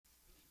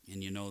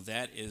And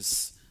that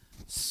is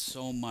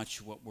so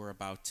much what we're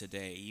about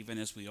today, even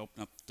as we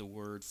open up the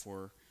word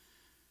for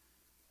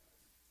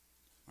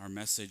our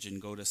message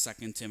and go to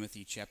 2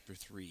 Timothy chapter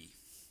 3.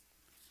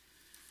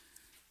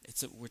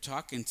 We're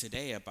talking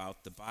today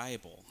about the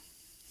Bible.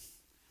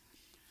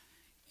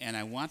 And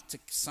I want to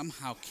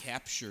somehow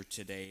capture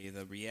today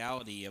the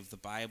reality of the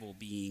Bible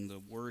being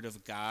the Word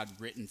of God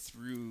written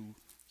through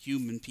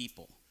human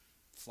people,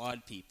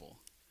 flawed people.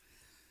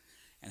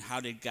 And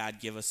how did God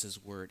give us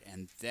His Word?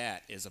 And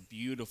that is a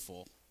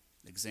beautiful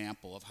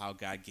example of how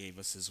God gave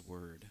us His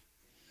Word.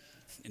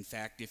 In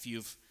fact, if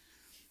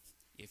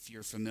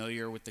you're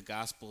familiar with the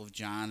Gospel of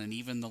John and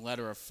even the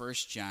letter of 1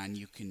 John,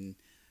 you can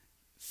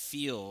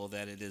feel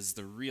that it is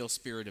the real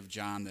spirit of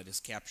John that is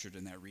captured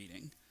in that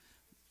reading.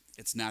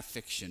 It's not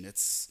fiction.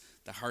 It's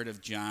the heart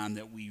of John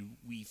that we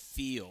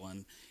feel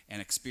and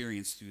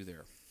experience through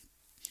there.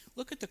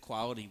 Look at the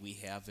quality we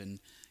have in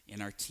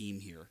our team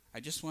here.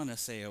 I just want to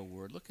say a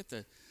word. Look at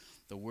the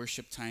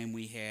worship time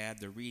we had,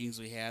 the readings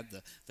we had,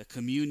 the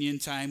communion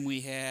time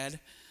we had,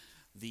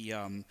 the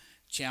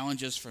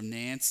challenges from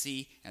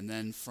Nancy and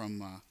then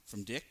from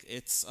Dick.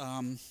 This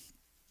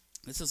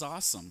is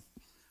awesome.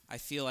 I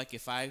feel like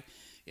if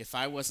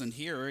I wasn't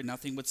here,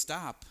 nothing would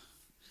stop.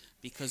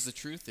 Because the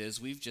truth is,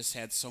 we've just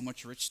had so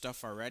much rich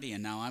stuff already,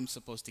 and now I'm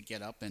supposed to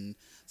get up and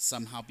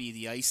somehow be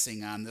the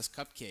icing on this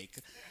cupcake.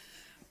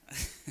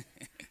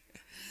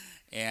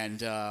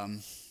 And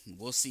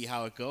we'll see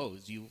how it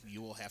goes.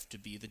 You will have to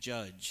be the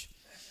judge.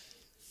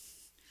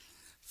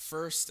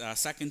 First,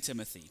 2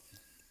 Timothy,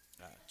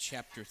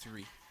 chapter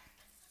 3.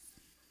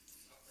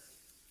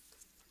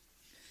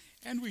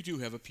 And we do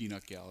have a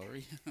peanut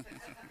gallery.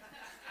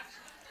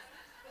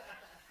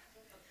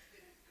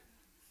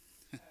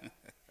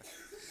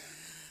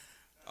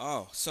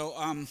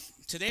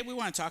 Today we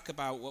want to talk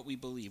about what we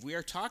believe. We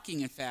are talking,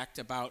 in fact,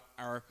 about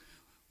our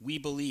We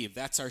Believe.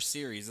 That's our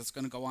series. It's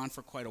going to go on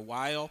for quite a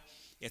while.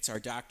 It's our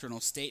doctrinal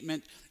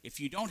statement. If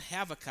you don't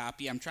have a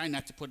copy, I'm trying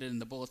not to put it in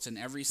the bulletin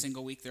every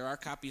single week. There are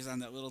copies on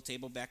that little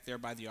table back there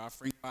by the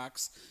offering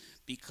box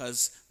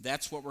because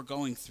that's what we're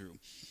going through.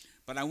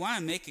 But I want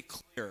to make it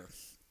clear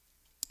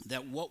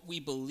that what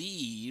we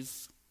believe,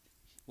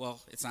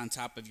 well, it's on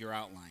top of your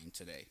outline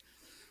today.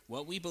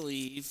 What we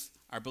believe,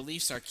 our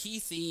beliefs are key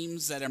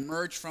themes that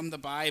emerge from the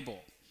Bible,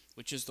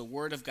 which is the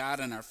Word of God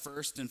and our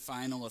first and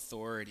final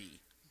authority.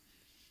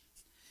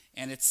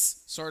 And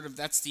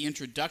that's the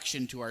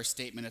introduction to our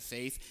statement of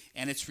faith,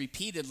 and it's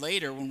repeated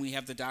later when we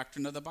have the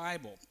doctrine of the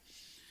Bible.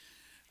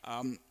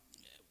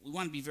 We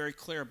want to be very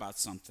clear about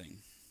something.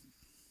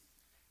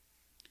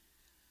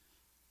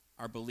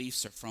 Our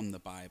beliefs are from the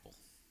Bible.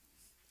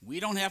 We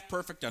don't have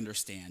perfect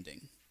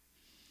understanding,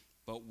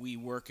 but we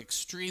work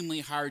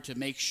extremely hard to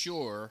make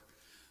sure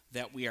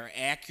that we are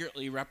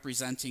accurately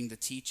representing the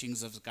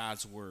teachings of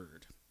God's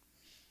Word.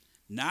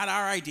 Not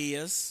our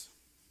ideas,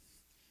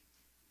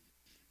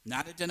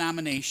 not a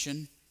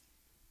denomination,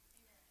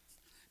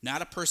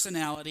 not a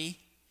personality,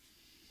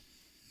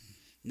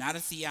 not a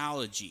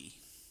theology.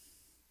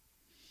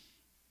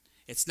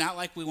 It's not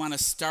like we want to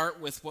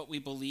start with what we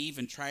believe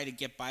and try to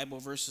get Bible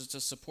verses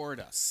to support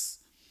us.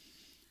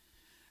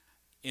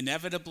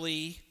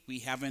 Inevitably, we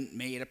haven't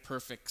made a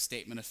perfect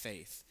statement of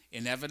faith.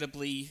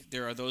 Inevitably,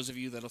 there are those of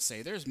you that'll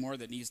say, there's more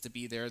that needs to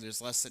be there,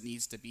 there's less that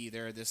needs to be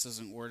there, this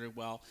isn't worded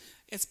well.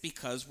 It's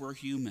because we're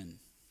human.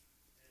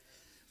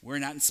 We're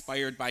not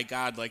inspired by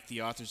God like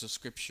the authors of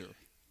Scripture.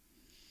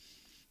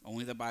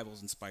 Only the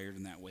Bible's inspired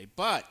in that way.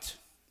 But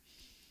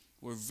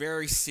we're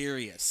very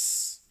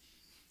serious.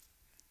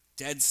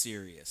 Dead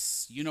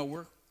serious.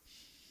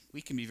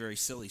 We can be very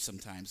silly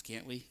sometimes,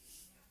 can't we?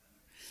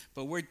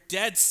 But we're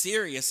dead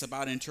serious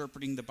about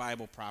interpreting the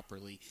Bible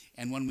properly.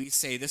 And when we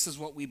say this is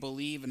what we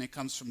believe and it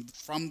comes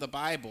from the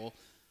Bible,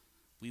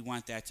 we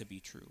want that to be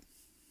true.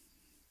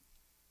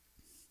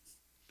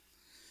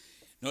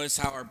 Notice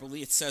how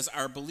it says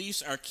our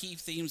beliefs are key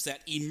themes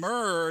that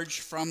emerge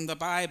from the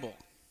Bible.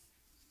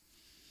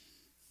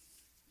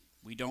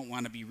 We don't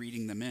want to be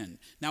reading them in.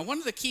 Now, one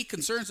of the key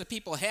concerns that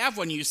people have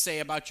when you say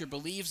about your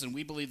beliefs and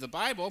we believe the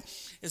Bible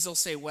is they'll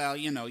say, well,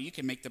 you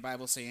can make the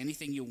Bible say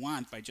anything you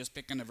want by just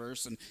picking a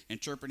verse and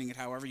interpreting it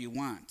however you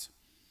want.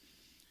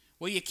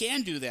 Well, you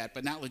can do that,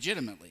 but not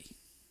legitimately.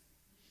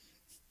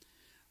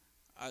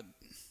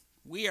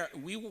 We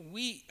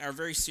are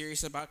very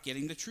serious about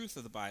getting the truth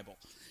of the Bible.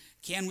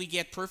 Can we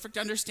get perfect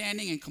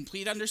understanding and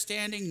complete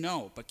understanding?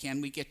 No. But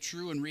can we get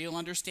true and real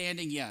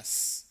understanding?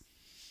 Yes.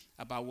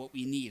 About what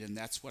we need, and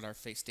that's what our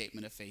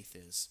statement of faith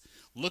is.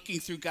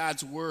 Looking through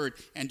God's Word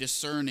and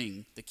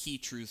discerning the key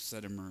truths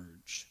that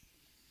emerge.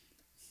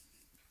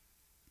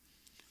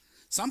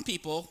 Some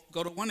people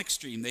go to one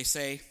extreme. They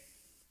say,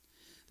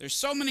 there's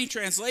so many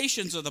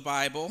translations of the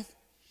Bible,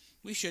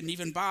 we shouldn't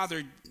even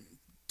bother.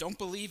 Don't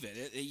believe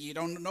it.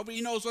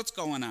 Nobody knows what's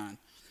going on.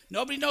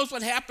 Nobody knows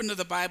what happened to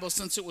the Bible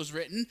since it was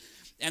written,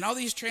 and all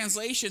these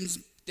translations,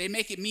 they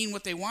make it mean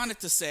what they want it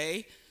to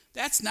say.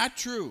 That's not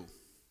true.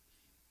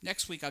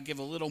 Next week, I'll give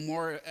a little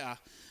more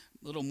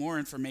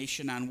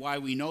information on why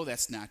we know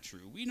that's not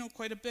true. We know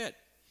quite a bit.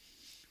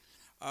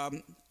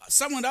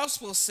 Someone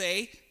else will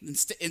say,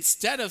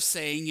 instead of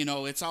saying,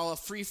 it's all a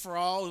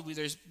free-for-all,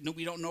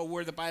 we don't know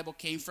where the Bible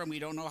came from, we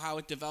don't know how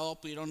it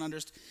developed, we don't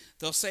understand,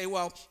 they'll say,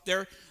 well,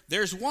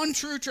 there's one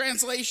true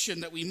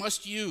translation that we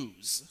must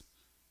use.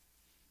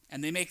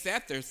 And they make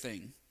that their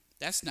thing.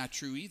 That's not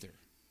true either.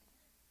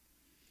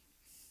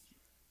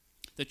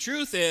 The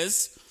truth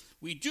is,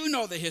 we do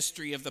know the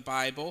history of the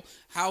Bible,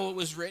 how it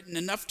was written,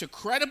 enough to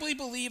credibly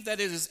believe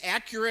that it is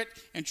accurate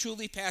and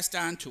truly passed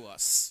on to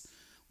us.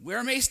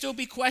 There may still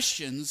be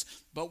questions,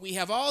 but we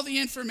have all the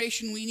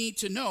information we need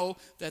to know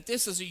that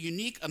this is a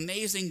unique,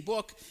 amazing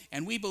book,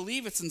 and we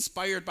believe it's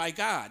inspired by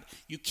God.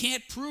 You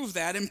can't prove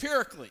that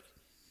empirically.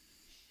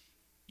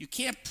 You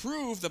can't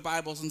prove the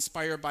Bible's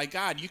inspired by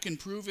God. You can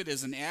prove it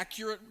as an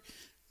accurate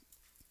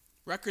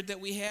record that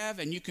we have,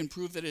 and you can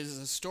prove that it is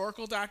a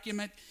historical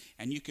document,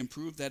 and you can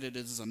prove that it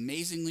is an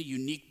amazingly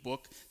unique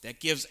book that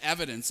gives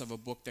evidence of a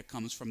book that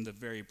comes from the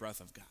very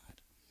breath of God.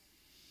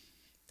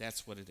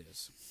 That's what it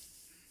is.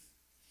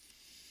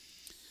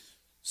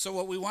 So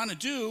what we want to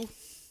do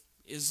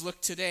is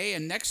look today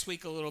and next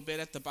week a little bit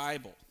at the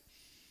Bible.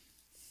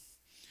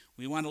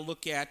 We want to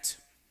look at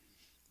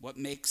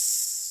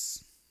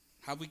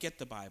how we get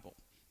the Bible,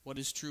 what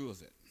is true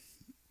of it.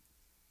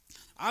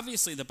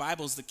 Obviously, the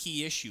Bible is the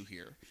key issue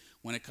here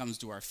when it comes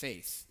to our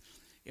faith.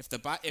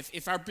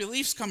 If our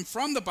beliefs come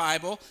from the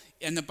Bible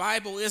and the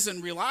Bible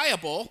isn't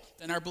reliable,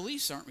 then our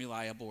beliefs aren't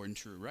reliable and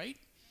true, right?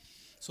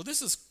 So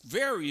this is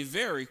very,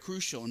 very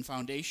crucial and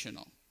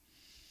foundational.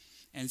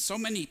 And so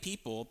many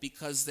people,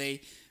 because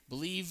they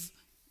believe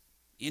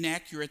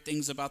inaccurate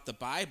things about the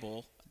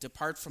Bible,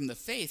 depart from the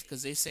faith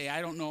because they say, I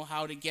don't know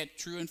how to get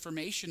true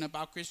information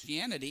about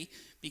Christianity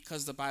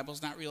because the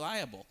Bible's not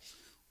reliable.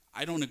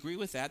 I don't agree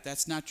with that.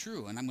 That's not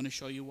true, and I'm going to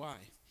show you why.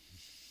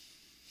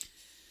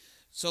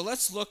 So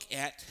let's look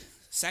at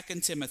 2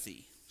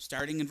 Timothy,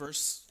 starting in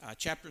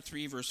chapter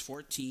 3, verse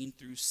 14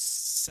 through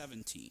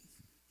 17.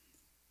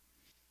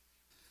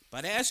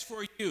 But as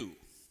for you,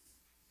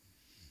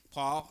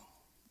 Paul,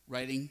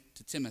 writing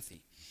to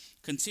Timothy,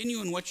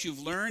 continue in what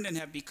you've learned and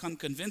have become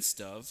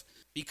convinced of,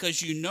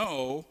 because you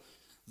know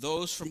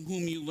those from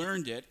whom you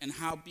learned it, and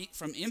how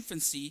from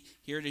infancy,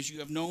 here it is, you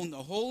have known the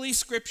Holy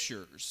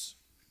Scriptures,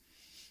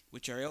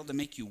 which are able to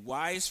make you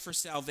wise for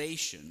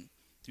salvation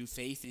through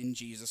faith in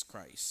Jesus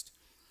Christ.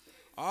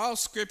 All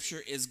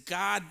Scripture is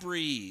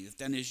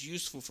God-breathed and is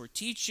useful for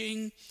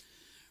teaching,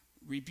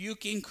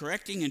 rebuking,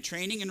 correcting, and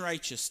training in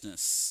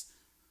righteousness,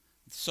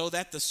 so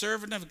that the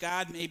servant of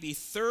God may be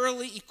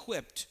thoroughly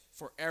equipped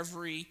for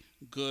every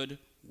good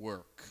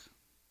work.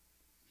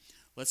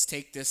 Let's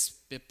take this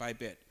bit by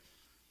bit,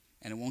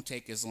 and it won't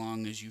take as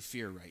long as you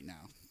fear right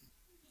now.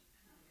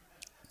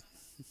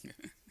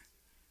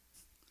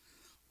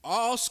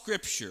 All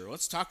Scripture.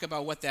 Let's talk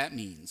about what that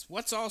means.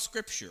 What's all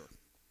Scripture?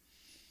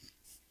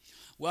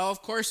 Well,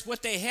 of course,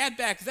 what they had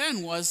back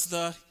then was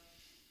the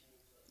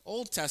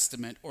Old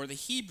Testament or the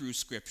Hebrew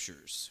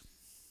Scriptures.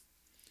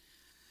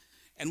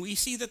 And we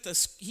see that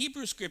the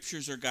Hebrew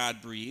Scriptures are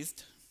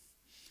God-breathed.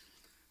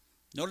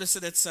 Notice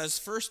that it says,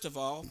 first of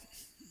all,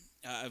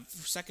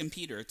 2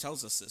 Peter, it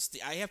tells us this.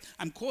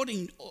 I'm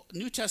quoting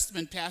New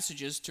Testament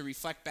passages to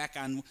reflect back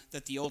on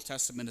that the Old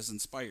Testament is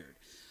inspired.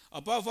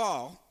 Above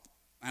all,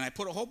 and I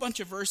put a whole bunch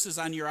of verses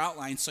on your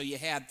outline so you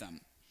had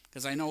them,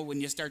 because I know when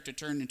you start to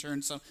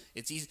turn, so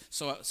it's easy.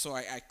 So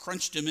I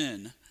crunched them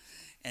in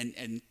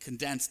and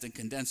condensed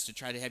to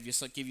try to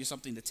give you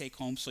something to take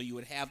home so you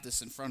would have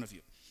this in front of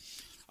you.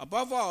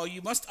 Above all,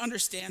 you must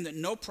understand that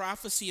no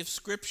prophecy of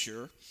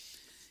Scripture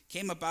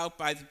came about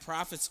by the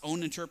prophet's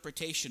own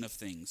interpretation of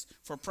things.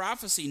 For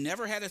prophecy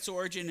never had its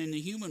origin in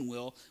the human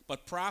will,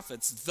 but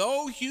prophets,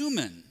 though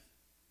human,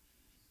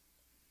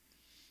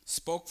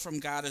 spoke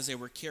from God as they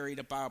were carried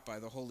about by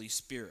the Holy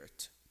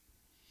Spirit.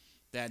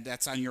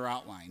 That's on your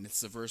outline. It's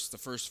the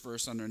first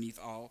verse underneath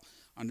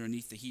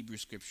the Hebrew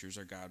Scriptures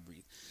are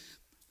God-breathed.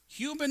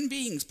 Human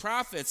beings,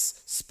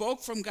 prophets,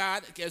 spoke from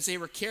God as they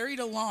were carried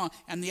along,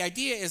 and the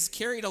idea is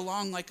carried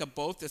along like a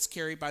boat that's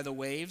carried by the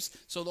waves.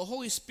 So the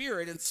Holy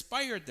Spirit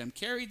inspired them,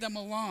 carried them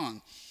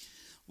along.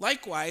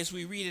 Likewise,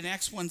 we read in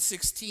Acts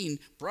 1:16,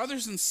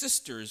 brothers and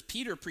sisters,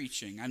 Peter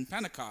preaching on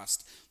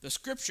Pentecost, the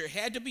Scripture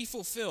had to be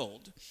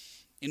fulfilled,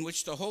 in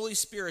which the Holy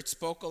Spirit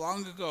spoke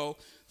long ago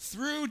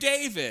through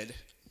David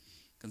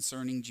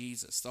concerning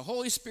Jesus. The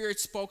Holy Spirit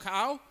spoke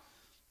how?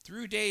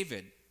 Through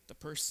David, the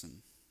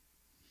person.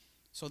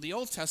 So the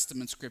Old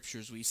Testament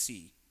Scriptures we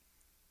see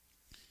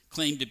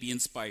claim to be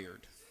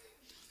inspired.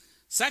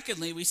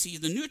 Secondly, we see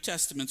the New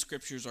Testament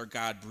Scriptures are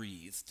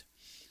God-breathed.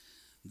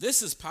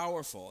 This is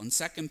powerful. In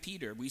 2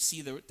 Peter, we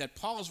see that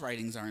Paul's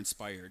writings are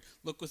inspired.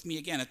 Look with me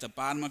again at the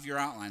bottom of your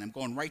outline. I'm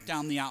going right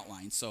down the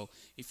outline. So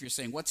if you're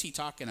saying, what's he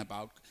talking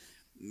about?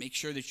 Make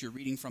sure that you're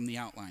reading from the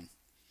outline.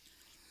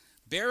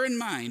 Bear in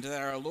mind that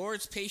our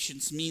Lord's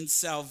patience means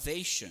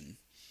salvation,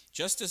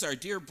 just as our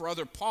dear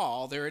brother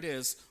Paul, there it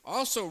is,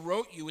 also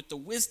wrote you with the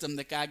wisdom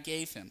that God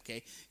gave him.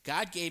 Okay,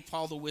 God gave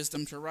Paul the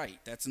wisdom to write.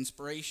 That's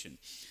inspiration.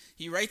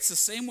 He writes the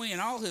same way in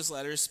all his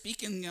letters,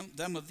 speaking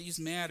them of these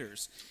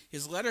matters.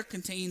 His letter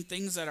contained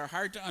things that are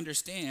hard to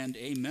understand,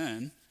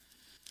 amen,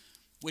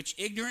 which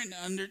ignorant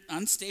and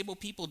unstable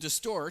people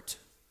distort.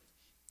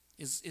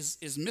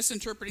 Is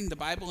misinterpreting the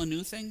Bible a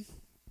new thing?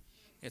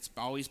 It's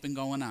always been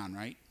going on,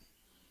 right?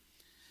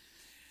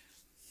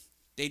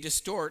 They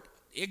distort,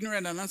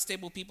 ignorant and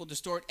unstable people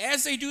distort,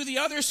 as they do the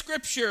other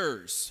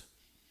scriptures.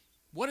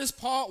 What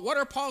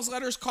are Paul's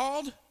letters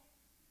called?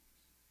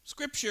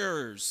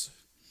 Scriptures,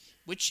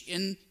 which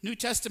in New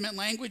Testament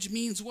language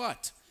means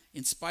what?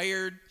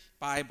 Inspired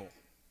Bible.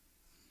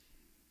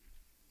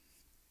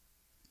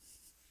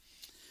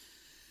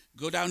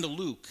 Go down to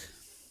Luke.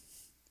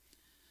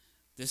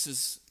 This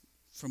is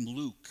from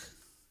Luke.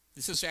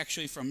 This is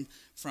actually from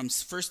 1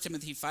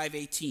 Timothy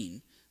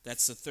 5:18.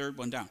 That's the third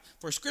one down.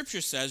 For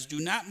Scripture says,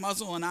 do not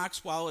muzzle an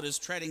ox while it is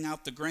treading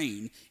out the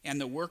grain, and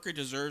the worker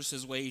deserves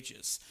his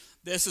wages.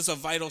 This is a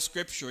vital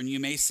scripture, and you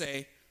may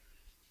say,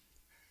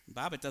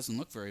 Bob, it doesn't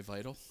look very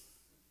vital.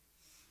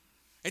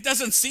 It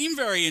doesn't seem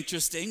very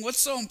interesting. What's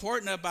so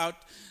important about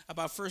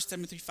 1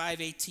 Timothy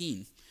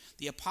 5:18?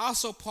 The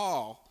Apostle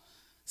Paul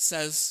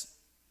says,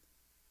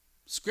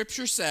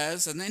 Scripture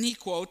says, and then he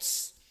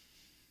quotes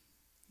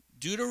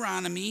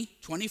Deuteronomy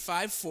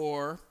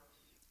 25:4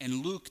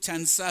 and Luke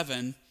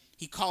 10:7.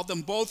 He called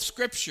them both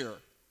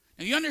Scripture.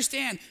 Now you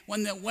understand,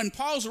 when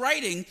Paul's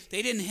writing,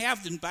 they didn't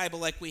have the Bible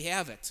like we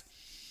have it.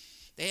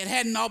 It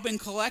hadn't all been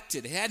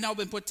collected. It hadn't all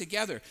been put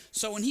together.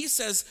 So when he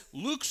says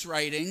Luke's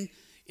writing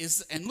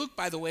is, and Luke,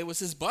 by the way, was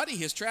his buddy,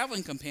 his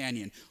traveling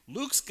companion.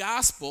 Luke's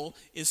gospel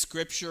is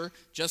Scripture,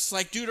 just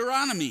like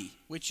Deuteronomy,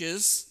 which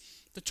is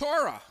the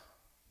Torah.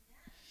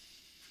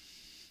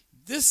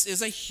 This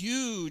is a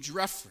huge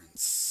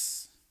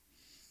reference.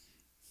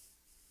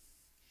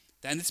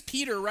 Then it's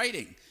Peter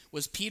writing.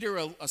 Was Peter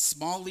a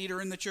small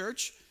leader in the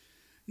church?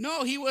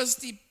 No, he was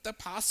the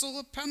apostle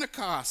of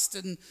Pentecost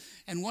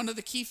and one of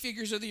the key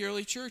figures of the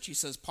early church. He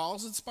says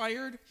Paul's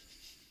inspired.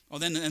 Oh,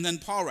 then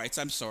Paul writes,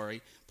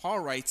 Paul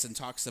writes and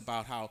talks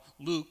about how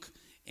Luke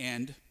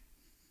and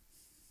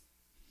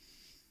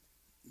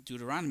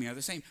Deuteronomy are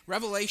the same.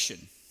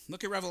 Revelation.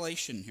 Look at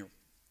Revelation here.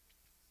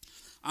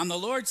 On the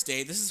Lord's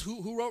day, this is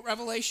who wrote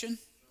Revelation?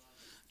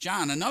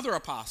 John, another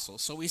apostle.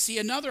 So we see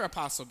another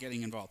apostle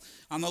getting involved.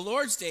 On the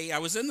Lord's day, I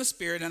was in the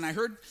Spirit, and I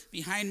heard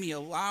behind me a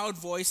loud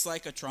voice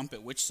like a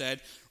trumpet, which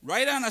said,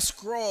 write on a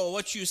scroll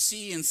what you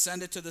see and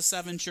send it to the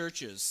 7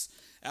 churches: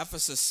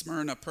 Ephesus,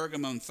 Smyrna,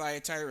 Pergamum,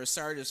 Thyatira,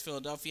 Sardis,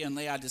 Philadelphia, and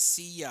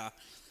Laodicea.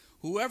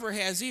 Whoever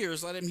has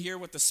ears, let him hear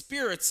what the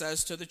Spirit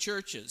says to the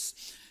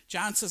churches.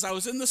 John says, I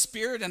was in the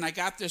Spirit and I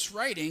got this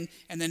writing,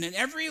 and then in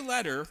every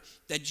letter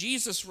that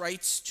Jesus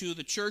writes to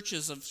the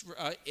churches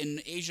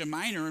in Asia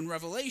Minor in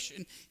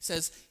Revelation, he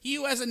says, he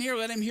who has an ear,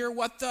 let him hear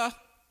what the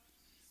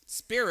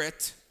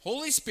Spirit,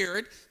 Holy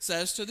Spirit,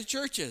 says to the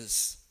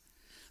churches.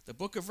 The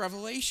book of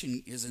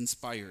Revelation is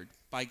inspired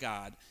by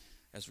God,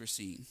 as we're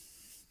seeing.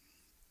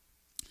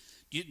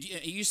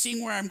 Are you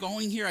seeing where I'm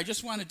going here? I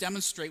just want to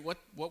demonstrate what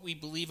we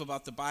believe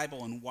about the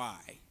Bible and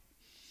why.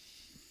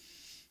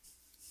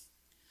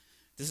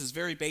 This is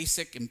very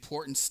basic,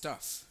 important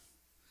stuff.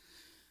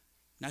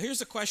 Now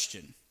here's a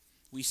question.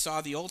 We saw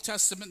the Old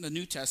Testament and the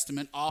New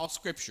Testament, all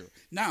Scripture.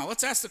 Now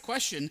let's ask the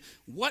question,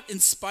 what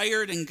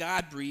inspired and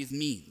God-breathed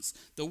means?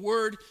 The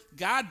word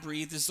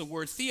God-breathed is the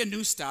word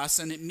theopneustos,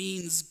 and it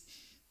means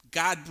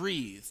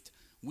God-breathed.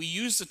 We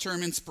use the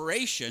term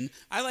inspiration.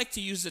 I like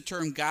to use the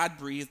term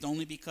God-breathed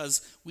only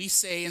because we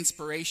say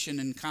inspiration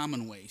in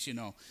common ways. You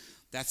know,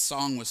 that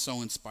song was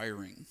so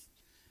inspiring.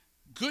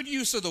 Good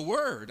use of the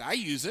word. I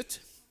use it.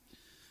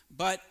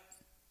 But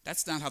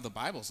that's not how the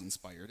Bible's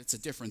inspired. It's a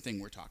different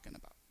thing we're talking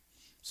about.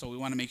 So we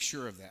want to make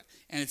sure of that.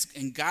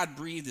 And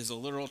God-breathed is a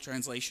literal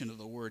translation of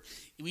the word.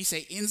 We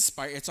say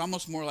inspired. It's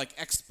almost more like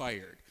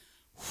expired.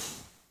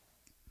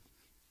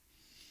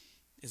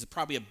 Is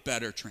probably a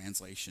better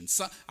translation.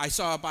 So, I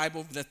saw a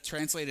Bible that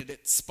translated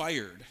it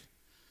 "spired."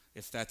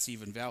 If that's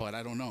even valid,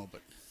 I don't know.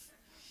 But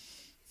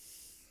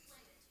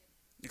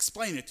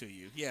explain it to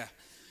you. Yeah.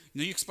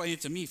 No, you explain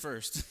it to me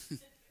first.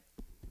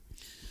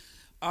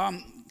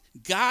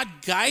 God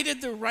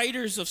guided the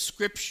writers of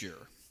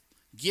Scripture,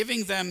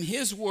 giving them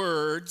his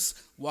words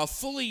while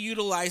fully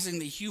utilizing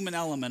the human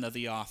element of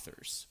the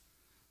authors.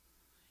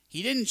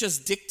 He didn't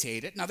just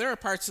dictate it. Now, there are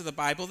parts of the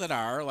Bible that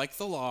are, like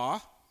the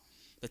law.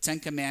 The 10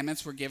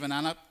 Commandments were given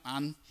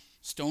on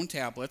stone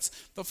tablets.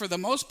 But for the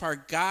most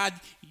part, God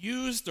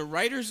used the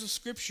writers of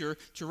Scripture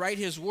to write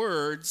his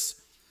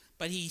words,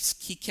 but he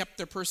kept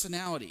their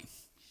personality.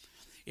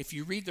 If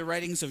you read the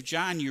writings of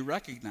John, you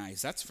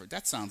recognize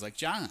that sounds like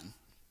John,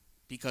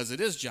 because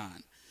it is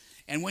John.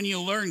 And when you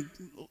learn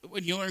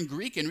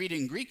Greek and read it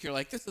in Greek, you're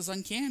like, this is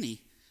uncanny.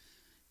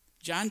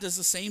 John does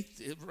the same,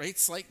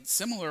 writes like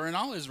similar in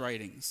all his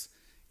writings.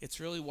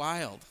 It's really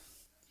wild.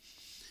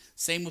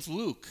 Same with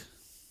Luke.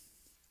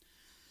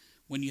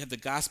 When you have the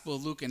Gospel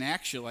of Luke in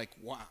Acts, you're like,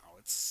 wow,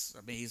 it's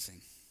amazing.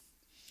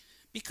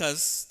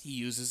 Because he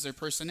uses their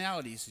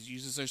personalities, he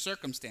uses their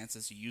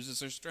circumstances, he uses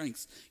their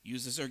strengths,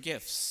 uses their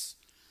gifts.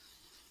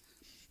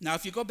 Now,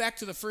 if you go back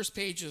to the first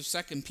page of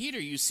 2 Peter,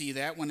 you see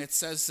that when it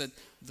says that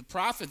the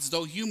prophets,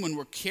 though human,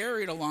 were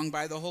carried along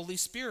by the Holy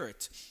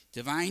Spirit,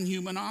 divine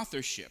human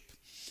authorship.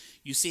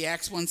 You see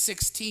Acts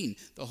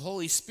 1:16, the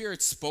Holy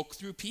Spirit spoke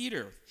through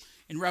Peter.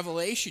 In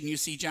Revelation, you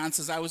see John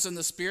says, I was in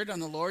the Spirit on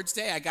the Lord's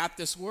day, I got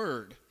this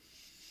word.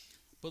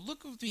 But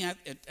look with me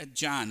at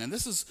John, and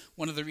this is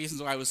one of the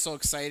reasons why I was so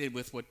excited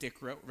with what Dick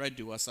read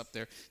to us up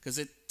there, because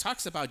it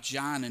talks about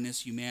John and his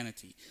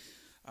humanity.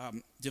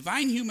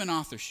 Divine human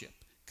authorship.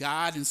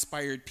 God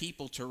inspired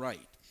people to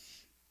write.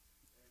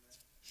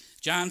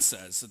 John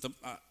says,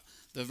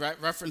 the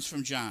reference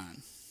from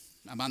John,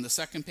 I'm on the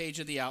second page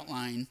of the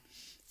outline,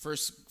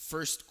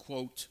 first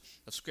quote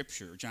of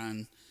Scripture,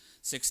 John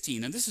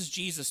 16. And this is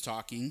Jesus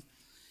talking,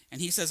 and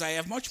he says, I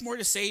have much more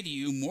to say to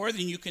you, more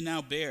than you can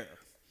now bear.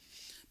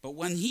 But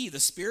when he, the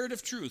Spirit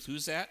of truth,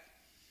 who's that?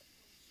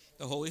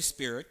 The Holy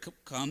Spirit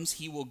comes,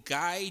 he will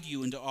guide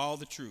you into all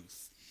the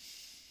truth.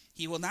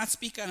 He will not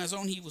speak on his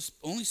own, he will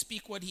only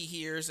speak what he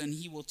hears, and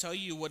he will tell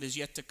you what is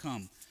yet to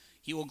come.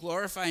 He will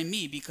glorify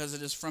me, because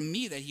it is from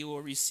me that he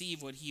will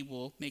receive what he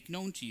will make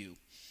known to you.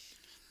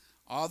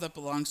 All that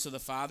belongs to the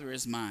Father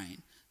is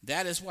mine.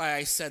 That is why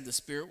I said the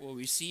Spirit will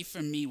receive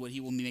from me what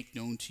he will make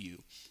known to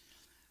you.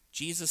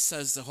 Jesus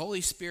says the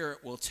Holy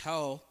Spirit will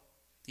tell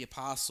the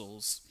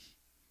apostles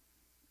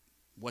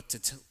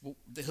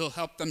he'll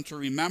help them to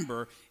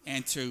remember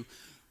and to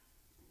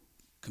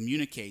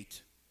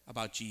communicate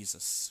about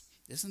Jesus.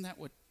 Isn't that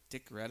what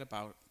Dick read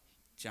about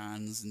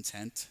John's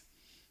intent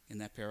in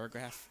that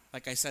paragraph?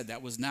 Like I said,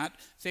 that was not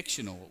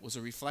fictional. It was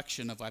a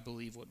reflection of, I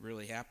believe, what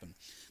really happened.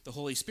 The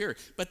Holy Spirit.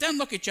 But then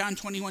look at John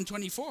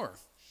 21:24,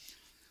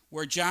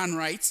 where John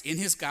writes in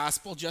his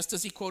gospel, just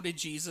as he quoted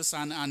Jesus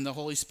on the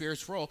Holy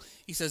Spirit's role,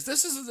 he says,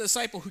 this is a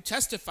disciple who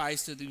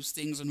testifies to these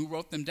things and who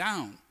wrote them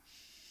down.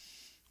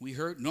 We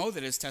know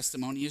that his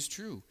testimony is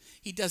true.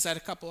 He does that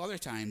a couple other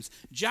times.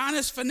 John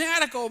is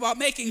fanatical about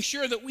making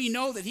sure that we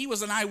know that he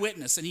was an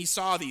eyewitness and he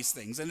saw these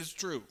things, and it's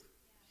true.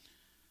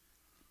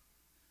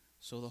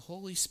 So the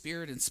Holy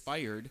Spirit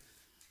inspired,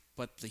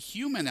 but the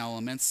human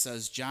element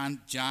says, John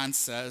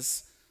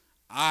says,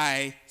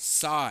 I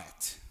saw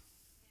it.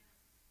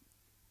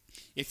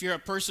 If you're a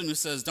person who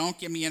says, don't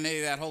give me any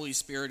of that Holy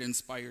Spirit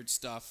inspired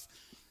stuff,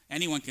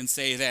 anyone can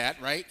say that,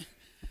 right?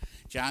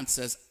 John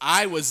says,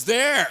 I was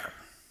there.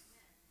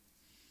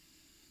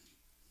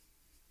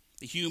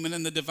 The human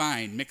and the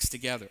divine mixed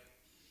together.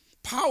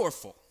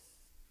 Powerful.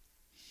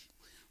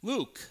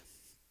 Luke.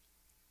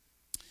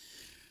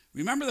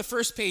 Remember the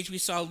first page we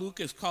saw Luke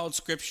is called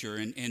Scripture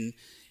in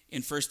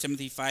 1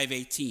 Timothy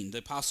 5:18. The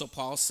Apostle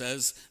Paul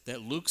says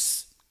that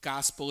Luke's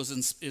gospel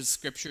is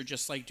Scripture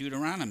just like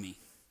Deuteronomy.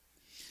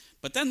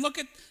 But then look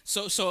at,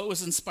 so it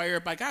was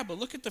inspired by God, but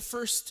look at the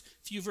first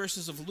few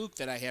verses of Luke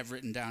that I have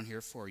written down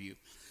here for you.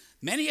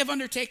 Many have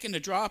undertaken to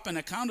draw up an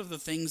account of the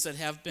things that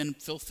have been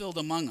fulfilled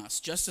among us,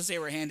 just as they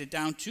were handed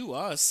down to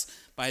us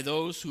by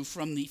those who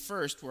from the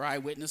first were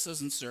eyewitnesses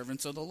and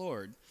servants of the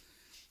Lord.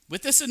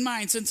 With this in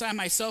mind, since I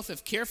myself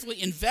have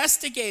carefully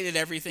investigated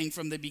everything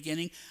from the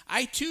beginning,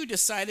 I too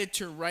decided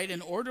to write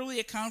an orderly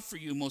account for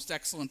you, most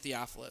excellent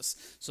Theophilus,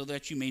 so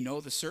that you may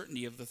know the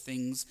certainty of the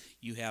things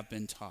you have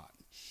been taught.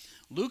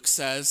 Luke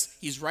says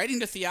he's writing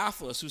to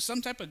Theophilus, who's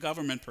some type of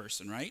government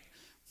person, right?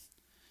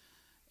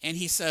 And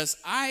he says,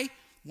 I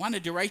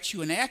wanted to write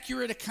you an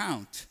accurate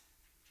account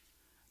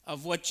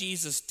of what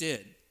Jesus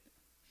did.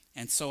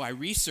 And so I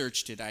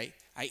researched it. I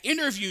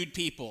interviewed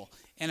people,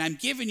 and I'm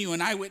giving you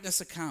an eyewitness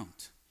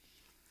account.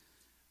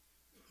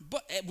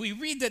 But we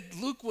read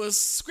that Luke was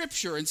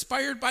Scripture,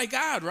 inspired by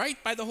God,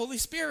 right? By the Holy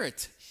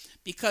Spirit.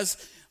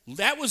 Because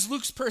that was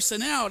Luke's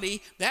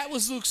personality, that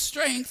was Luke's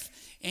strength,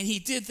 and he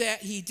did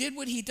that. He did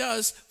what he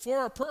does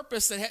for a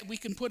purpose that we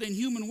can put in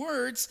human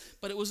words,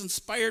 but it was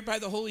inspired by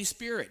the Holy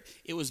Spirit.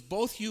 It was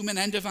both human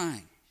and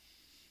divine.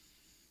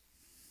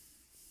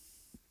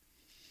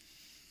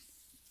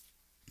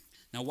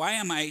 Now, why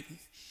am I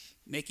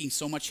making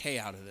so much hay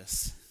out of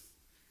this?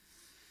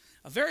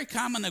 A very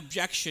common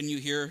objection you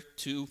hear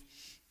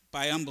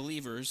by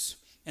unbelievers,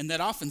 and that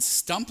often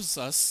stops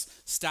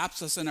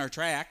us in our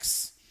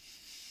tracks,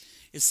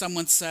 is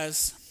someone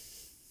says,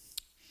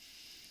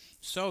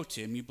 so,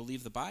 Tim, you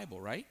believe the Bible,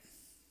 right?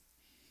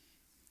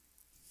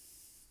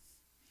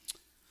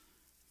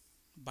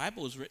 The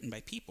Bible is written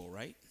by people,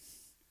 right?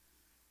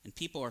 And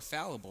people are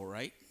fallible,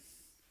 right?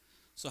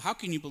 So how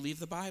can you believe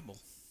the Bible?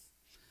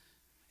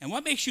 And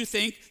what makes you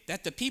think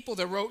that the people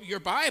that wrote your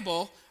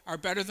Bible are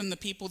better than the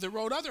people that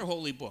wrote other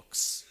holy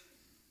books?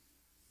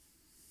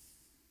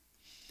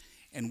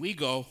 And we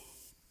go,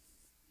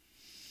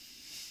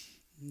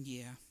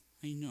 yeah,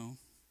 I know.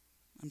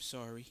 I'm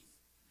sorry.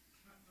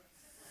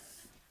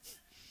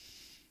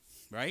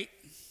 Right?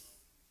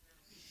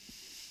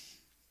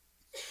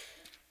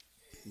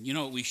 You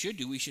know what we should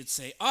do? We should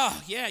say,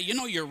 oh, yeah,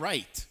 you're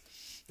right.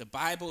 The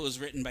Bible is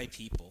written by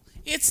people.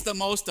 It's the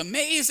most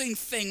amazing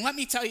thing. Let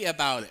me tell you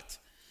about it.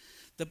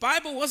 The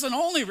Bible wasn't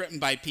only written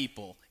by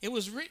people.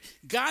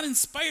 God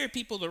inspired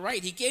people to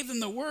write. He gave them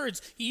the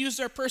words. He used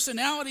their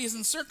personalities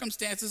and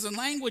circumstances and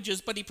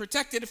languages, but he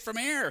protected it from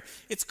error.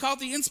 It's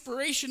called the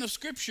inspiration of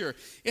Scripture.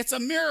 It's a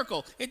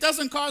miracle. It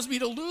doesn't cause me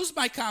to lose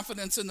my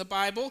confidence in the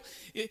Bible.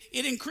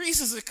 It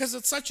increases it because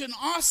it's such an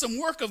awesome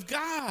work of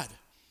God.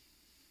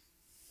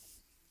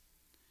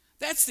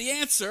 That's the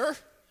answer.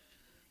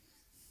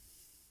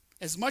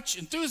 As much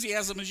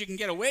enthusiasm as you can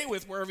get away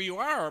with wherever you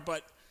are,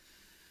 but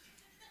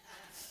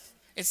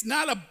it's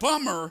not a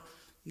bummer.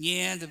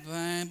 Yeah, the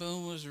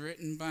Bible was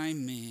written by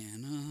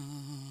man.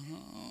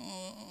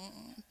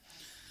 Oh,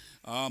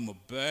 I'm a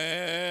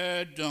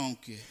bad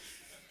donkey.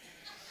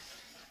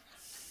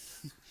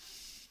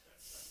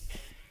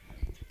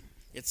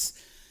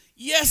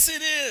 Yes,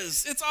 it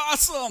is. It's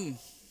awesome.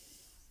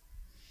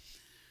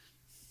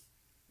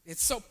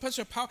 It's so such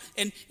a power.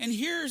 And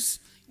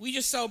we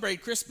just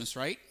celebrated Christmas,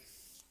 right?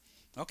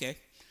 Okay.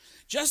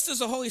 Just as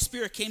the Holy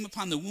Spirit came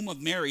upon the womb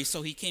of Mary,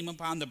 so he came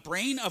upon the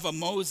brain of a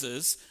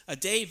Moses, a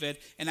David,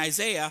 an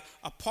Isaiah,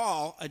 a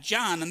Paul, a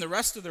John, and the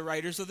rest of the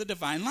writers of the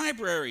divine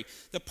library.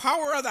 The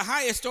power of the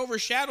highest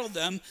overshadowed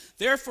them.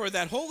 Therefore,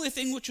 that holy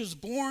thing which was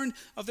born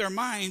of their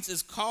minds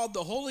is called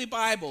the Holy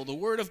Bible, the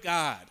Word of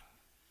God.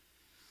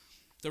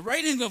 The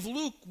writing of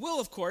Luke will,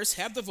 of course,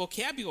 have the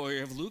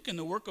vocabulary of Luke, and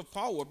the work of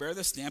Paul will bear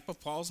the stamp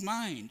of Paul's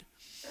mind.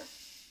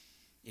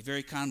 A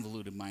very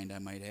convoluted mind, I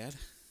might add.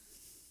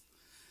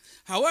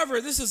 However,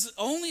 this is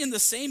only in the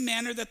same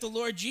manner that the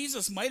Lord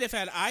Jesus might have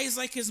had eyes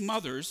like his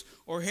mother's,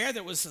 or hair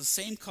that was the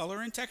same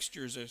color and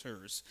texture as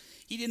hers.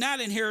 He did not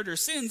inherit her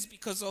sins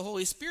because the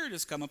Holy Spirit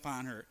has come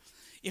upon her.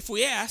 If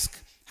we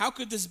ask, how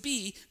could this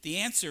be? The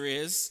answer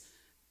is,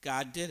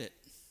 God did it.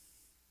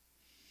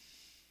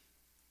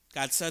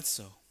 God said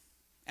so.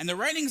 And the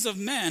writings of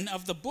men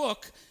of the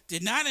book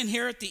did not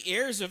inherit the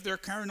heirs of their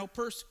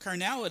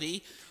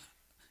carnality,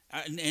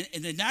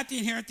 and did not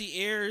inherit the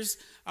heirs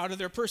out of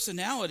their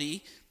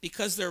personality,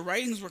 because their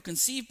writings were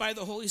conceived by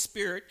the Holy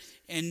Spirit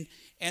and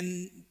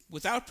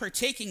without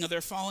partaking of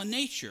their fallen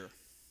nature.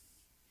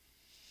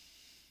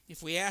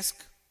 If we ask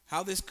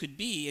how this could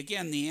be,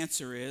 again, the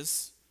answer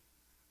is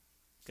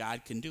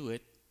God can do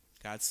it.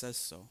 God says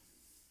so.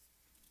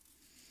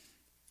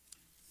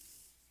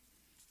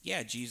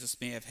 Yeah, Jesus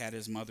may have had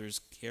his mother's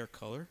hair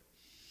color,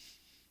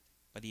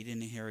 but he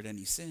didn't inherit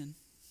any sin.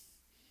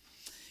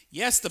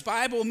 Yes, the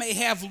Bible may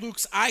have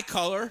Luke's eye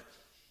color,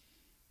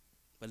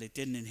 but it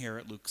didn't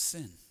inherit Luke's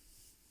sin.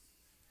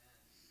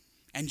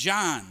 And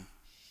John,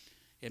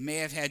 it may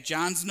have had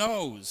John's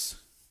nose,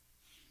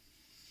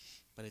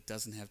 but it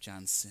doesn't have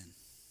John's sin,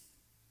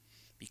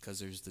 because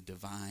there's the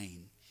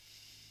divine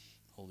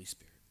Holy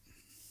Spirit.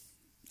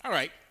 All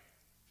right,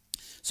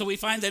 so we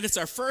find that it's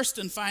our first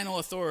and final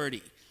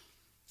authority,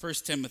 1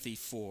 Timothy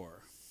 4,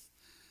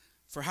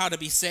 for how to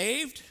be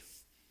saved,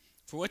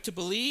 for what to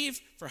believe,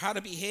 for how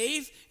to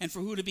behave, and for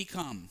who to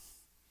become.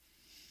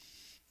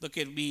 Look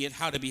at me at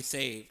how to be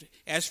saved.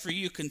 As for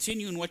you,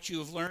 continue in what you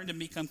have learned and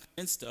become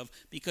convinced of,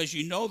 because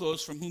you know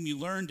those from whom you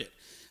learned it.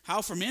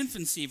 How from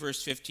infancy,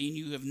 verse 15,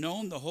 you have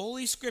known the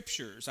holy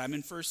scriptures. I'm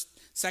in 2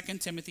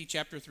 Timothy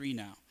chapter 3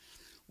 now,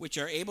 which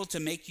are able to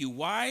make you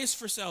wise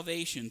for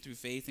salvation through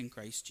faith in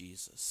Christ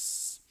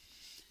Jesus.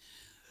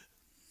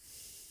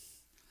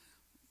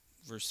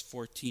 Verse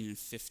 14 and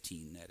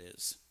 15, that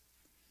is.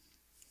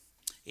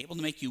 Able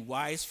to make you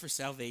wise for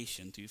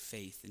salvation through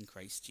faith in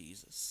Christ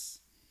Jesus.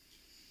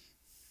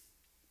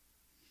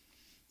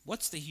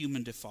 What's the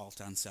human default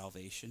on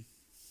salvation?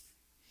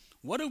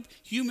 What do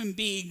human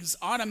beings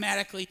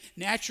automatically,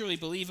 naturally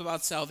believe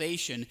about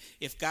salvation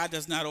if God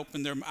does not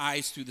open their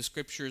eyes through the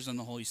scriptures and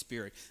the Holy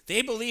Spirit?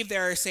 They believe they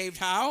are saved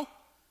how?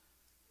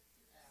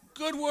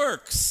 Good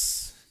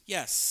works.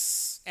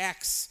 Yes,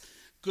 acts,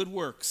 good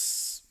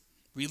works.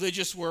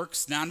 Religious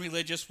works,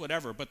 non-religious,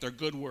 whatever, but they're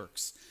good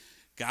works.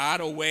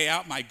 God will weigh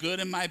out my good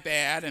and my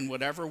bad, and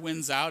whatever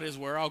wins out is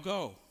where I'll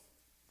go.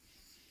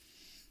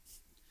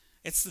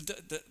 It's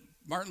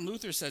Martin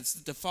Luther said it's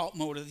the default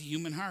mode of the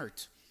human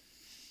heart.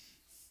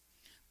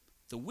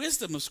 The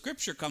wisdom of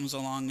Scripture comes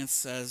along and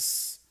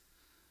says,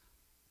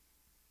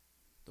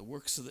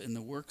 in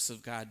the works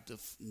of God,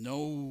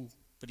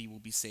 nobody will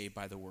be saved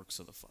by the works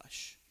of the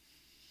flesh.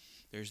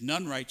 There's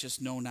none righteous,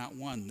 no, not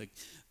one.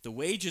 The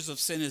wages of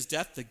sin is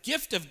death. The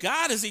gift of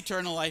God is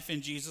eternal life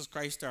in Jesus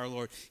Christ our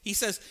Lord. He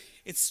says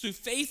it's through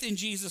faith in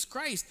Jesus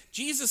Christ.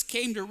 Jesus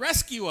came to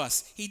rescue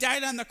us. He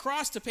died on the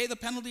cross to pay the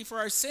penalty for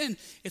our sin.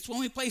 It's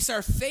when we place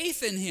our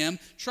faith in him,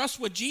 trust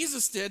what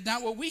Jesus did,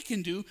 not what we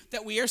can do,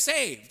 that we are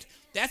saved.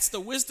 That's the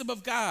wisdom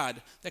of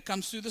God that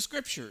comes through the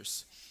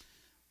scriptures.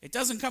 It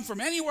doesn't come from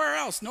anywhere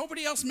else.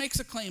 Nobody else makes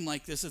a claim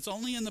like this. It's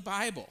only in the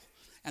Bible.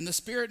 And the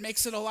Spirit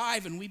makes it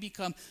alive, and we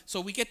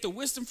get the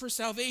wisdom for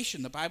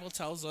salvation. The Bible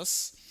tells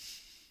us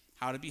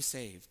how to be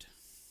saved.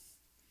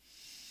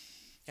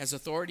 As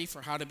authority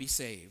for how to be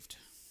saved.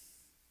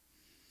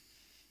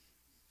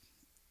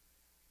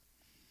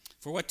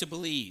 For what to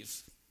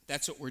believe.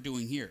 That's what we're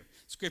doing here.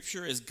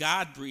 Scripture is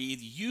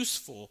God-breathed,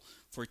 useful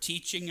for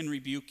teaching and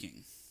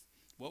rebuking.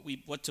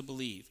 what to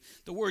believe.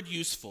 The word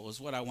useful is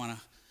what I want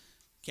to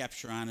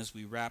capture on as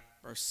we wrap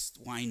or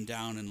wind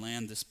down and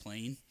land this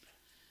plane.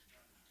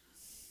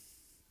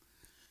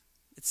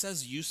 It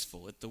says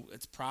useful.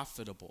 It's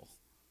profitable,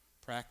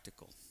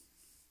 practical.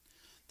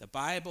 The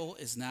Bible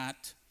is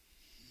not,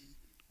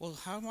 well,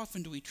 how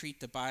often do we treat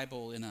the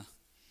Bible in a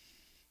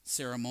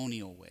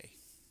ceremonial way?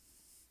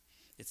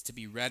 It's to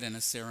be read in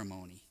a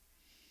ceremony.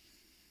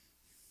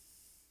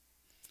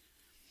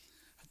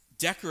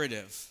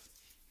 Decorative.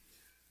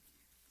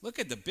 Look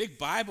at the big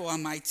Bible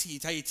on my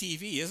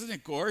TV. Isn't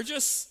it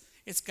gorgeous?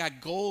 It's got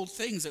gold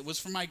things. It was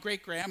from my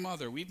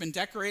great-grandmother. We've been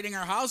decorating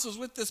our houses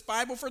with this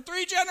Bible for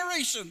 3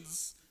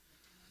 generations.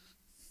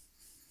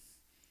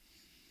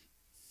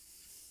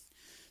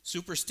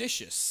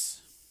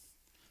 Superstitious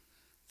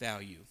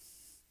value.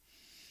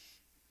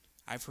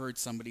 I've heard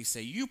somebody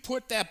say, you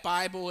put that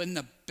Bible in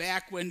the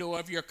back window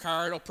of your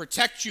car, it'll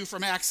protect you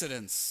from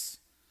accidents.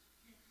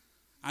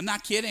 I'm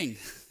not kidding.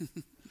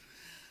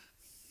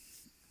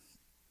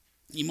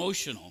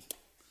 Emotional.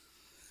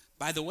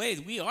 By the way,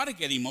 we ought to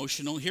get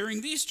emotional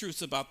hearing these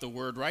truths about the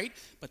Word, right?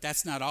 But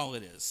that's not all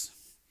it is.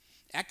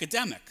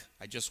 Academic.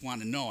 I just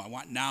want to know. I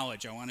want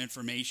knowledge. I want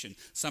information.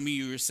 Some of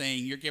you are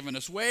saying you're giving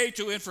us way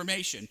too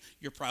information.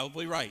 You're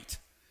probably right.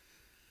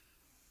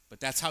 But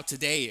that's how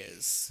today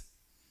is.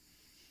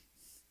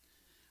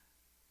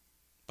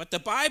 But the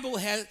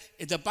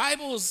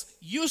Bible's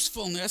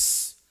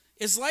usefulness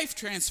is life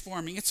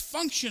transforming. It's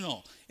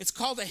functional. It's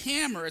called a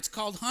hammer. It's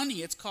called honey.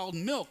 It's called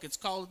milk. It's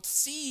called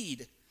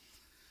seed.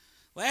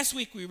 Last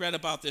week we read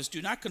about this.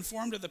 Do not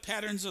conform to the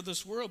patterns of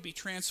this world. Be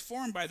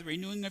transformed by the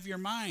renewing of your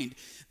mind.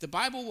 The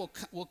Bible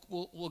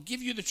will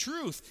give you the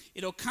truth.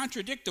 It'll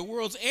contradict the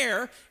world's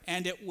error,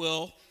 and it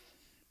will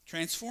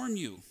transform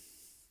you.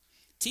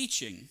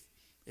 Teaching.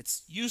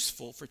 It's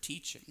useful for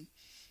teaching.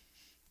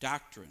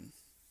 Doctrine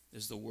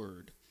is the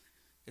word.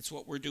 It's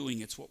what we're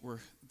doing. It's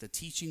the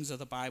teachings of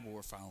the Bible,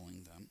 we're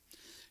following them.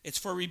 It's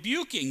for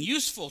rebuking.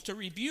 Useful to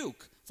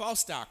rebuke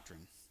false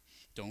doctrine.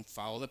 Don't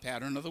follow the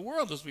pattern of the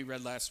world, as we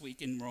read last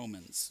week in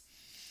Romans.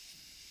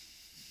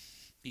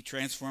 Be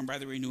transformed by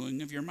the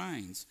renewing of your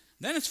minds.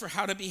 Then it's for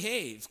how to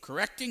behave,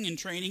 correcting and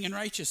training in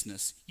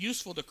righteousness.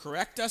 Useful to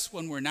correct us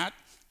when we're not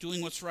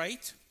doing what's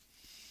right.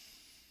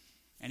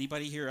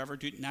 Anybody here ever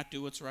not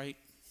do what's right?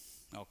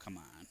 Oh, come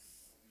on.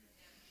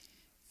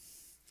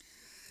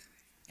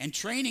 And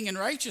training in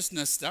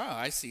righteousness. Oh,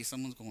 I see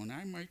someone's going,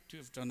 I might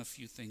have done a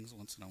few things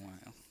once in a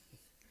while.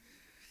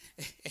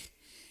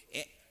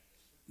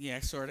 Yeah,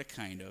 sort of,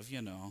 kind of,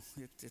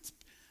 It's.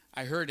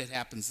 I heard it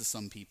happens to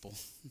some people.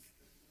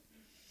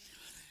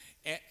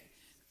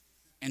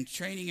 And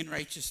training in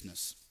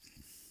righteousness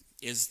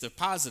is the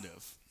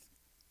positive.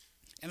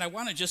 And I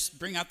want to just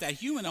bring out that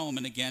human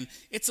element again.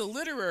 It's a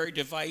literary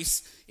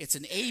device. It's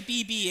an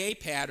ABBA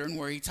pattern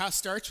where he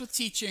starts with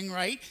teaching,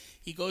 right?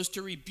 He goes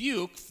to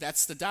rebuke.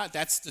 That's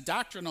the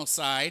doctrinal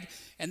side.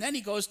 And then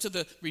he goes to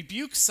the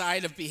rebuke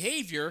side of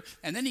behavior.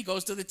 And then he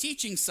goes to the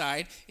teaching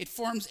side. It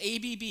forms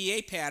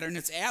ABBA pattern.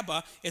 It's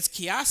ABBA. It's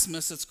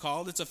chiasmus, it's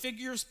called. It's a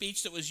figure of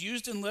speech that was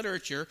used in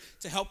literature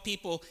to help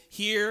people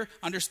hear,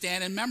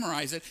 understand, and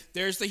memorize it.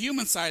 There's the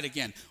human side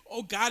again.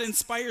 Oh, God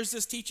inspires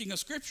this teaching of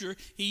Scripture.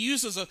 He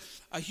uses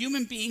a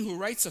human being who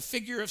writes a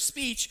figure of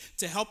speech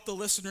to help the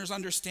listeners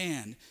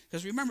understand.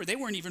 Because remember, they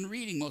weren't even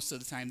reading most of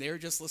the time. They were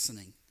just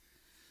listening.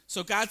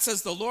 So God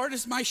says, the Lord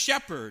is my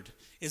shepherd.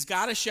 Is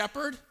God a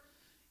shepherd?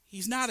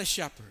 He's not a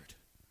shepherd.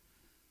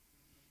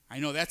 I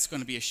know that's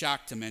going to be a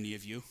shock to many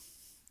of you.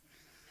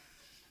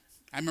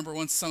 I remember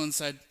once someone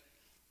said,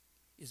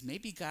 is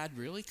maybe God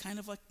really kind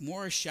of like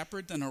more a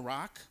shepherd than a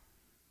rock?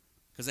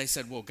 Because I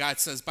said, well,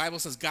 Bible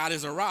says God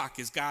is a rock.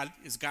 Is God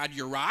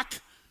your rock?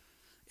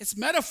 It's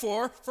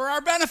metaphor for our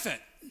benefit.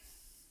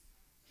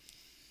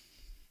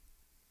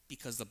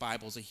 Because the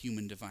Bible's a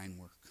human divine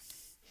work.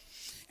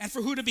 And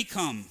for who to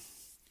become,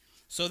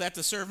 so that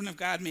the servant of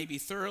God may be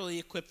thoroughly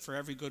equipped for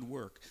every good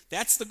work.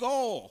 That's the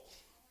goal.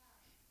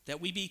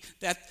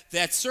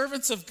 That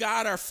servants of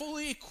God are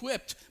fully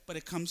equipped, but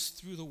it comes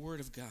through the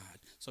Word of God.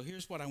 So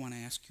here's what I want to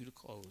ask you to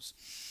close.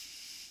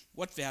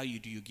 What value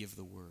do you give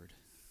the Word?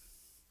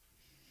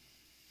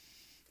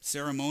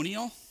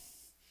 Ceremonial?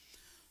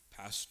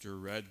 Pastor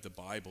read the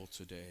Bible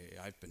today.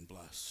 I've been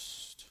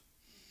blessed.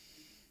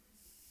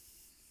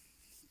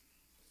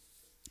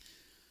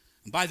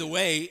 And by the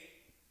way,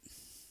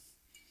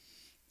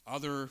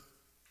 other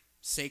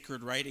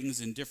sacred writings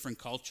in different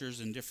cultures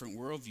and different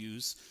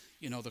worldviews,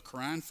 the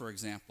Quran, for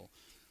example,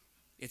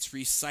 it's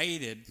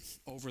recited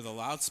over the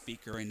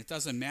loudspeaker, and it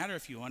doesn't matter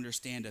if you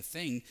understand a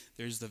thing,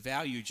 there's the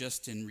value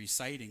just in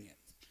reciting it.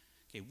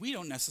 Okay, we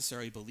don't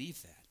necessarily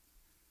believe that.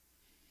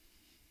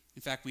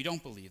 In fact, we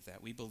don't believe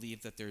that. We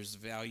believe that there's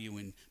value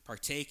in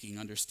partaking,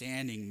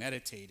 understanding,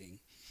 meditating,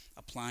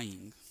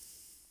 applying.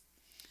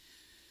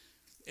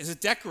 Is it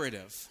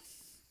decorative?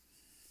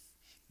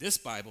 This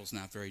Bible's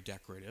not very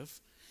decorative.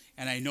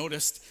 And I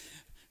noticed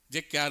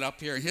Dick got up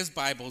here and his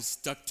Bible's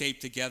duct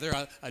taped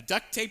together. A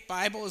duct tape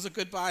Bible is a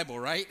good Bible,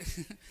 right?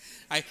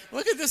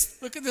 Look at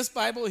this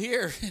Bible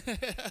here.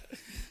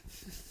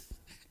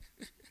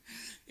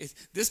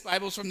 This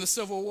Bible's from the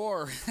Civil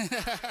War.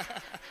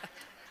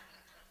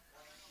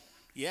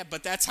 Yeah,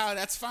 but that's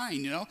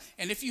fine,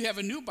 And if you have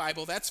a new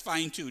Bible, that's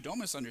fine too. Don't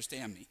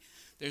misunderstand me.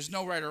 There's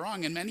no right or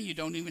wrong, and many of you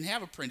don't even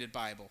have a printed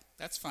Bible.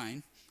 That's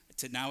fine.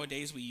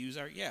 Nowadays we use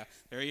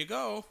there you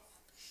go.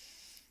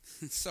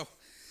 So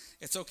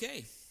it's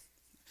okay.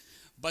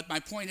 But my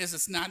point is,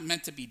 it's not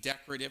meant to be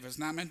decorative. It's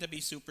not meant to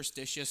be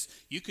superstitious.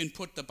 You can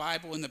put the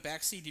Bible in the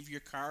back seat of your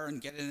car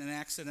and get in an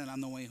accident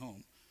on the way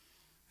home.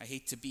 I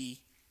hate to be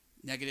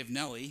negative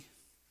Nelly,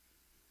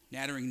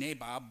 nattering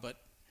nabob, but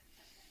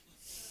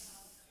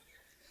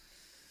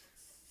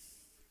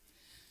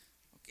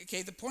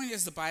okay, the point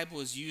is the Bible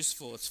is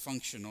useful, it's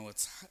functional,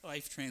 it's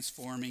life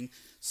transforming.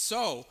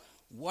 So,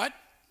 what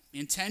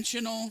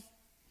intentional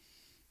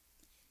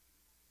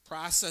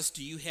process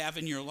do you have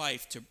in your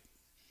life to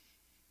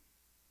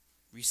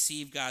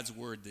receive God's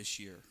word this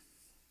year?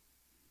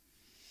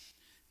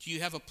 Do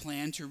you have a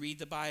plan to read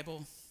the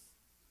Bible?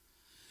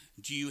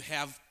 Do you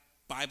have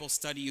Bible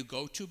study you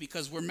go to?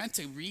 Because we're meant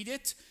to read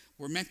it,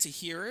 we're meant to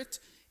hear it,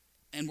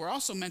 and we're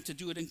also meant to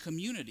do it in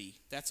community.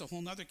 That's a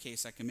whole other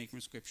case I can make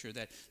from Scripture,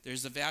 that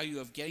there's the value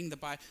of getting the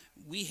Bible.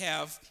 We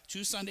have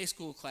 2 Sunday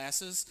school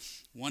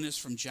classes. One is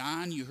from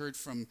John. You heard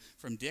from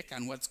Dick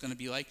on what it's going to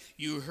be like.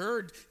 You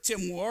heard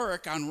Tim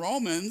Warwick on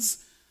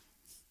Romans.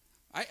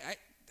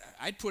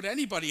 I'd put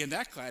anybody in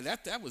that class.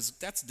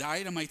 That's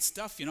dynamite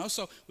stuff,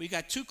 So we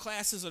got 2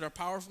 classes that are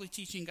powerfully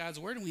teaching God's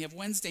Word, and we have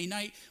Wednesday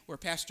night where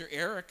Pastor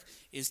Eric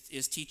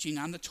is teaching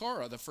on the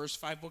Torah, the first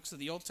 5 books of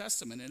the Old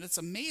Testament, and it's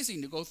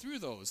amazing to go through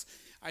those.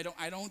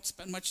 I don't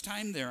spend much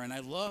time there, and I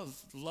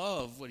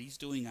love what he's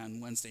doing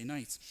on Wednesday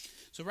nights.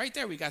 So right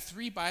there, we got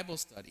 3 Bible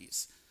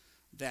studies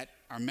that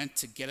are meant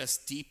to get us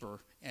deeper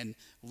and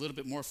a little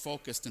bit more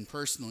focused and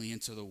personally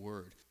into the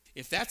Word.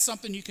 If that's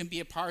something you can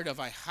be a part of,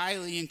 I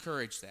highly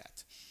encourage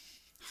that.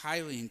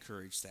 Highly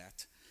encourage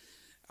that.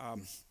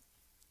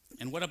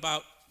 And what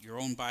about your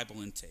own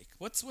Bible intake?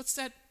 What's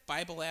that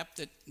Bible app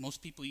that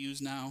most people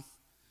use now?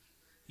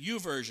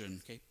 YouVersion.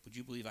 Okay, would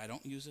you believe I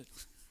don't use it?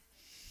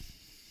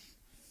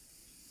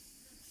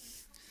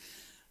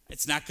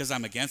 It's not because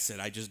I'm against it.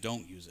 I just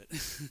don't use it.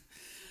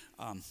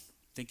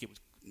 Think it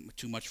was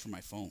too much for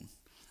my phone.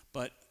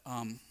 But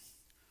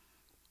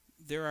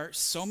there are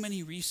so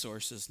many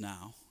resources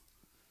now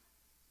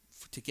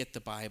to get the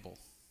Bible,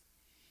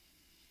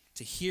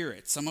 to hear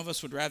it. Some of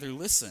us would rather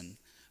listen.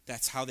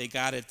 That's how they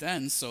got it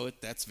then, so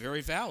that's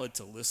very valid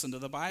to listen to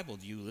the Bible.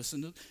 Do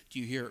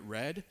you hear it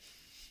read?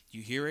 Do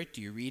you hear it?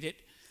 Do you read it?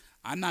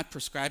 I'm not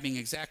prescribing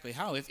exactly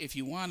how. If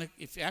you want to,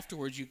 if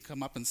afterwards you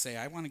come up and say,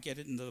 I want to get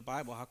it into the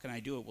Bible, how can I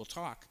do it? We'll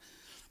talk.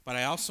 But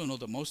I also know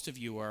that most of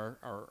you are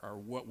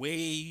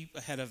way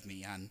ahead of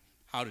me on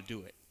how to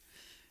do it.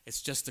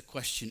 It's just a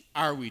question,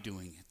 are we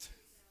doing it?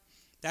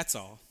 That's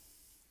all.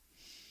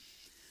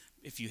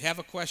 If you have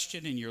a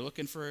question and you're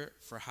looking for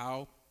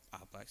how,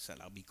 like I said,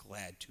 I'll be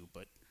glad to,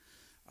 but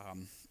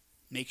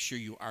make sure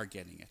you are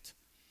getting it.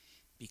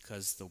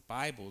 Because the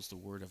Bible is the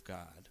Word of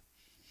God.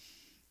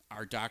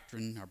 Our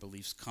doctrine, our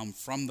beliefs come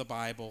from the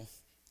Bible.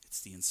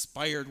 It's the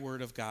inspired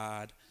Word of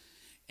God.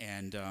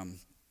 And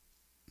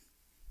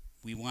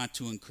we want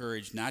to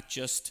encourage not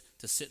just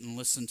to sit and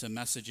listen to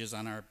messages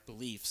on our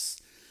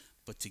beliefs,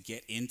 but to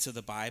get into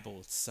the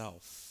Bible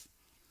itself.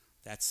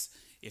 That's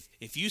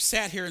if you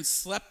sat here and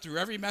slept through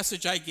every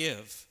message I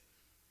give,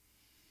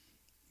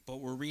 but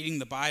we're reading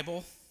the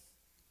Bible,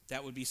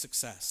 that would be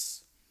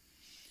success.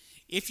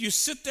 If you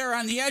sit there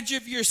on the edge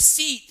of your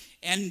seat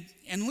and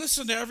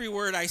listen to every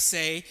word I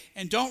say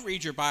and don't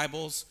read your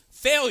Bibles,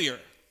 failure.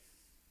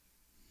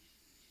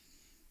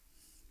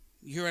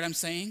 You hear what I'm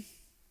saying?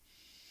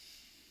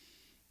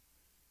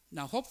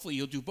 Now, hopefully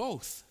you'll do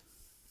both.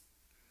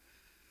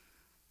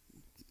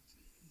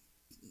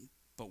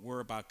 But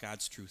we're about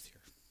God's truth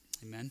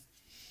here. Amen?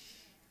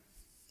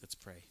 Let's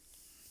pray.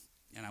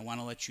 And I want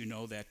to let you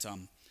know that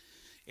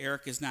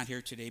Eric is not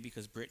here today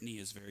because Brittany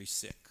is very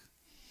sick.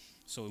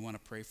 So we want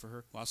to pray for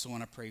her. We also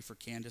want to pray for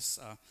Candace,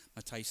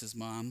 Matthijs'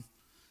 mom.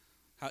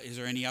 Is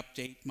there any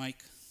update,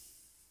 Mike?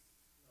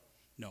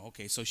 No.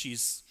 Okay, so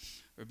it's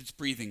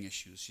breathing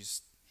issues. She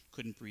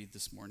couldn't breathe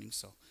this morning,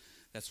 so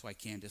that's why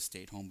Candace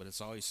stayed home. But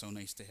it's always so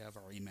nice to have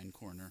our Amen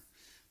Corner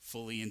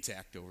fully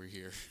intact over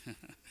here.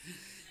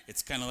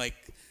 It's kind of like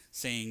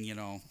saying,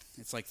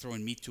 it's like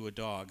throwing meat to a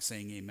dog,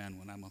 saying amen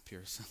when I'm up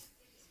here. So.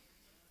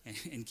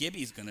 And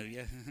Gibby's going to,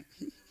 yeah.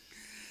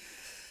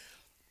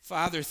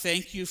 Father,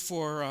 thank you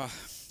for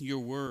your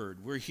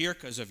word. We're here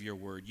because of your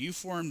word. You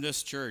formed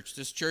this church.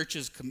 This church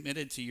is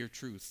committed to your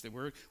truth.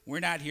 We're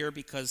not here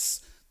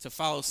because to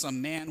follow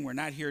some man. We're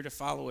not here to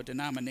follow a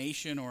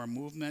denomination or a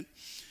movement.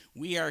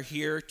 We are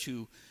here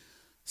to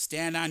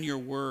stand on your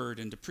word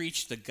and to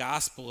preach the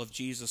gospel of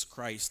Jesus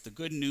Christ, the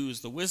good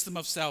news, the wisdom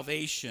of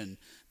salvation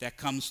that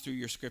comes through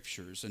your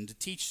scriptures, and to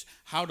teach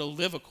how to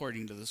live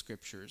according to the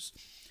scriptures.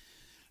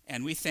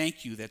 And we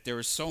thank you that there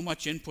is so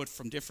much input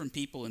from different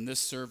people in this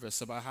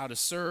service about how to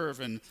serve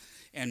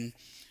and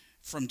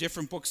from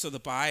different books of the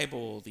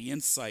Bible, the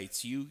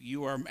insights.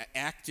 You are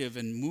active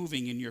and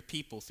moving in your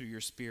people through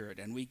your Spirit,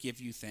 and we give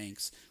you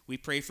thanks. We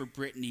pray for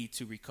Brittany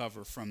to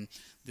recover from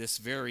this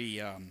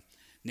very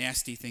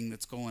nasty thing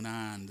that's going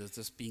on,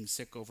 this being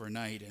sick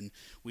overnight, and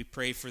we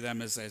pray for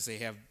them as they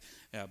have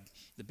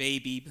the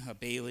baby,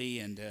 Bailey,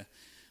 and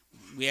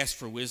we ask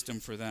for wisdom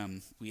for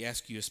them. We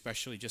ask you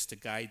especially just to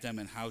guide them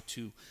in how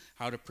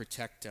to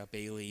protect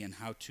Bailey and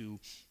how to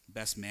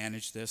best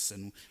manage this.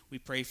 And we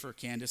pray for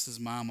Candace's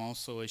mom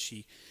also as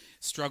she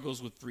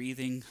struggles with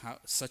breathing,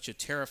 such a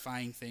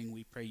terrifying thing.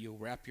 We pray you'll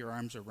wrap your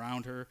arms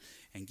around her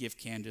and give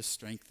Candace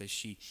strength as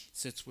she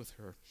sits with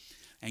her.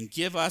 And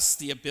give us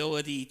the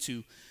ability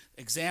to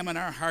examine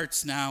our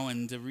hearts now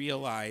and to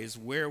realize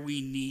where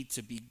we need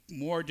to be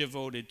more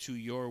devoted to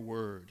your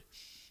word.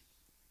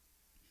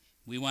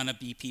 We want to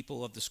be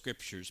people of the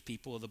scriptures,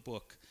 people of the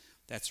book.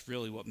 That's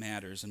really what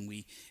matters. And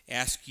we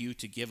ask you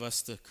to give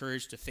us the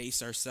courage to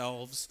face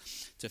ourselves,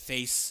 to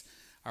face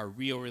our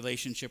real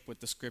relationship with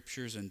the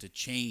scriptures, and to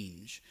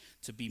change,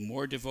 to be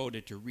more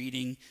devoted to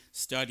reading,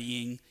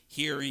 studying,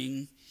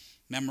 hearing,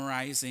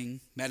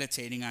 memorizing,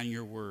 meditating on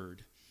your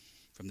word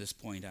from this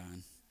point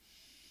on.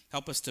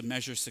 Help us to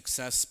measure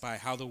success by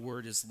how the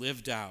word is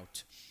lived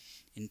out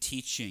in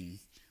teaching,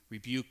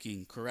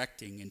 rebuking,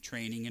 correcting, and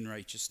training in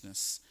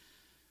righteousness,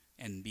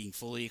 and being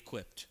fully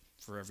equipped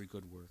for every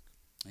good work.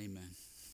 Amen.